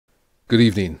Good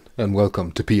evening and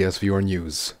welcome to PSVR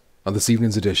News. On this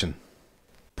evening's edition,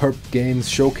 Perp Games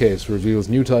Showcase reveals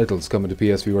new titles coming to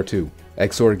PSVR2.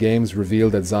 XOR Games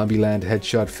revealed that Zombieland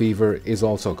Headshot Fever is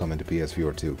also coming to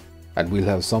PSVR2. And we'll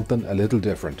have something a little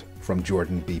different from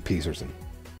Jordan Peterson.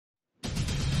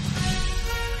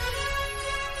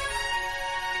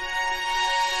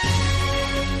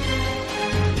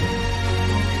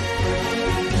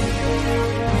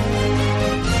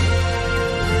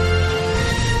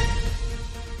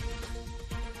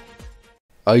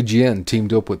 IGN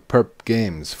teamed up with Perp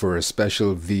Games for a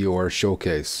special VR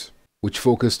showcase, which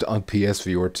focused on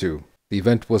PSVR2. The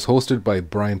event was hosted by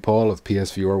Brian Paul of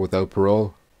PSVR Without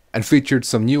Parole, and featured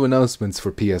some new announcements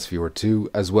for PSVR2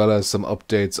 as well as some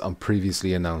updates on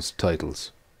previously announced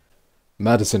titles.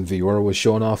 Madison VR was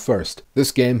shown off first.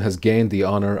 This game has gained the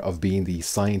honour of being the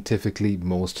scientifically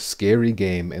most scary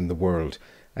game in the world,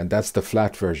 and that's the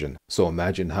flat version, so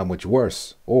imagine how much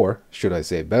worse, or should I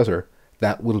say better,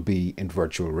 that will be in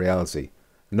virtual reality.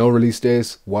 No release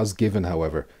date was given,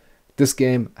 however. This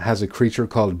game has a creature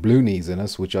called Blue Knees in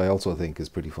it, which I also think is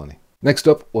pretty funny. Next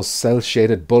up was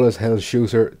cel-shaded bullet hell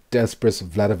shooter Despres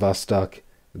Vladivostok.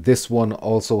 This one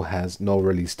also has no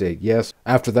release date yet.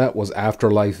 After that was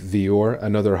Afterlife VR,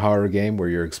 another horror game where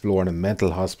you're exploring a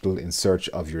mental hospital in search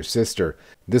of your sister.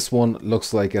 This one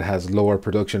looks like it has lower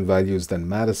production values than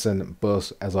Madison,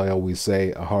 but as I always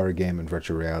say, a horror game in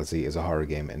virtual reality is a horror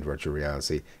game in virtual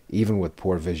reality. Even with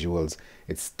poor visuals,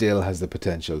 it still has the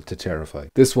potential to terrify.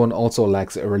 This one also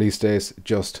lacks a release date,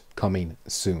 just coming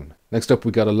soon. Next up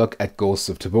we got a look at Ghosts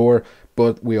of Tabor,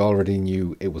 but we already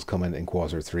knew it was coming in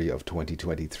Q3 of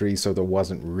 2023, so there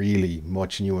wasn't really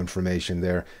much new information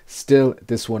there. Still,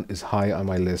 this one is high on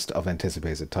my list of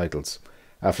anticipated titles.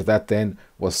 After that then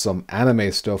was some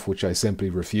anime stuff which I simply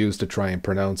refuse to try and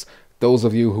pronounce. Those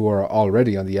of you who are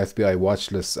already on the FBI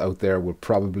watch lists out there will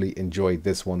probably enjoy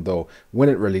this one though when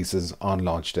it releases on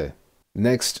launch day.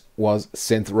 Next was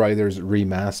Synth Riders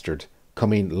Remastered.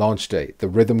 Coming launch day, the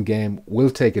rhythm game will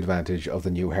take advantage of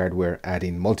the new hardware,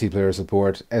 adding multiplayer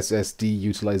support, SSD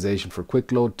utilization for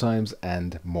quick load times,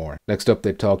 and more. Next up,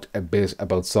 they talked a bit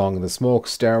about Song in the Smoke,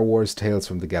 Star Wars Tales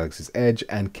from the Galaxy's Edge,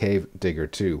 and Cave Digger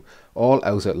 2, all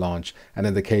out at launch. And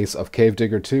in the case of Cave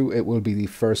Digger 2, it will be the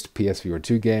first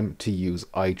PSVR2 game to use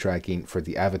eye tracking for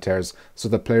the avatars, so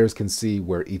that players can see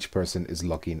where each person is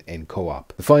looking in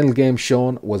co-op. The final game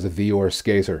shown was a VR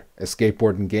Skater, a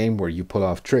skateboarding game where you pull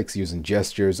off tricks using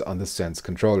gestures on the Sense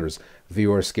controllers.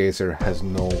 VR Skater has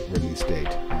no release date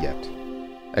yet.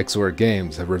 XOR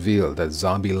Games have revealed that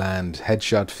Zombieland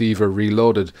Headshot Fever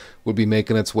Reloaded will be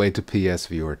making its way to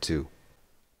PSVR2.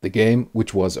 The game,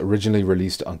 which was originally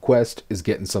released on Quest, is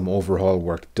getting some overhaul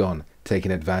work done,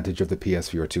 taking advantage of the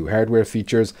PSVR2 hardware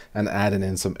features and adding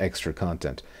in some extra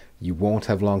content. You won't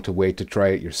have long to wait to try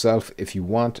it yourself if you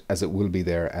want, as it will be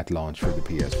there at launch for the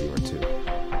PSVR2.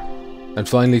 And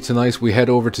finally tonight we head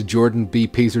over to Jordan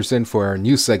Peterson for our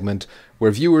new segment where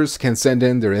viewers can send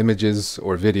in their images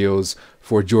or videos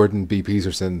for Jordan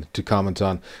Peterson to comment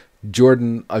on.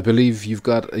 Jordan, I believe you've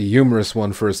got a humorous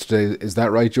one for us today. Is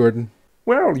that right, Jordan?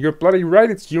 Well, you're bloody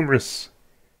right, it's humorous.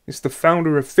 It's the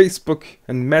founder of Facebook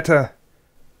and Meta,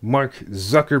 Mark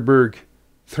Zuckerberg,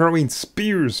 throwing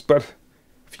spears, but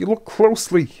if you look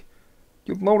closely,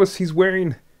 you'll notice he's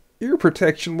wearing ear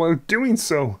protection while doing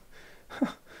so.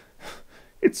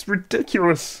 It's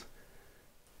ridiculous.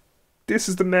 This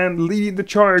is the man leading the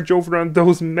charge over on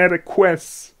those Meta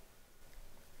quests.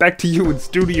 Back to you in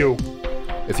studio.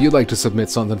 If you'd like to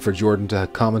submit something for Jordan to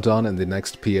comment on in the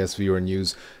next PSVR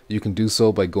News, you can do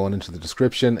so by going into the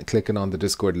description, clicking on the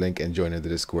Discord link and joining the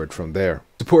Discord from there.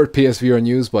 Support PSVR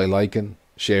News by liking,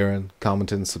 sharing,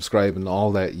 commenting, subscribing,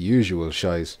 all that usual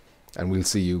shite, and we'll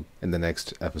see you in the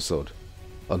next episode.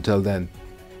 Until then,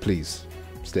 please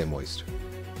stay moist.